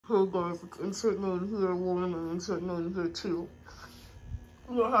Hey guys, it's insert name here, warning, insert name here too.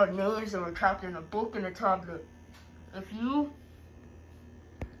 We all have names that were trapped in a book and a tablet. If you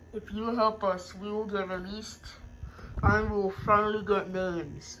help us, we will get released and we will finally get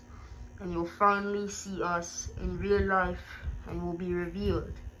names. And you'll finally see us in real life and we'll be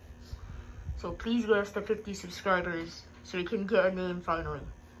revealed. So please get us to 50 subscribers so we can get a name finally.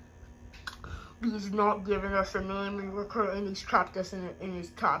 He's not giving us a name and he's trapped us in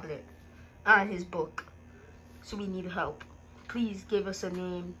his tablet and his book. So we need help. Please give us a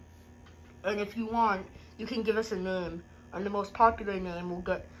name. And if you want, you can give us a name. And the most popular name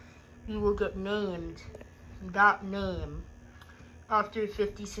we will get named that name after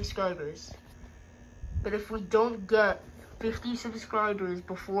 50 subscribers. But if we don't get 50 subscribers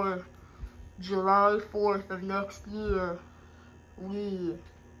before July 4th of next year, we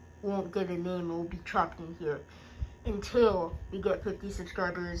won't get a name. We'll be trapped in here until we get 50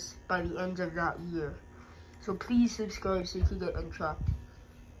 subscribers by the end of that year. So please subscribe so you can get untrapped.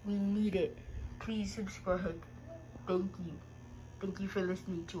 We need it. Please subscribe. Thank you. Thank you for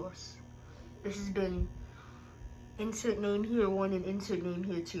listening to us. This has been insert name here 1 and insert name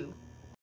here 2.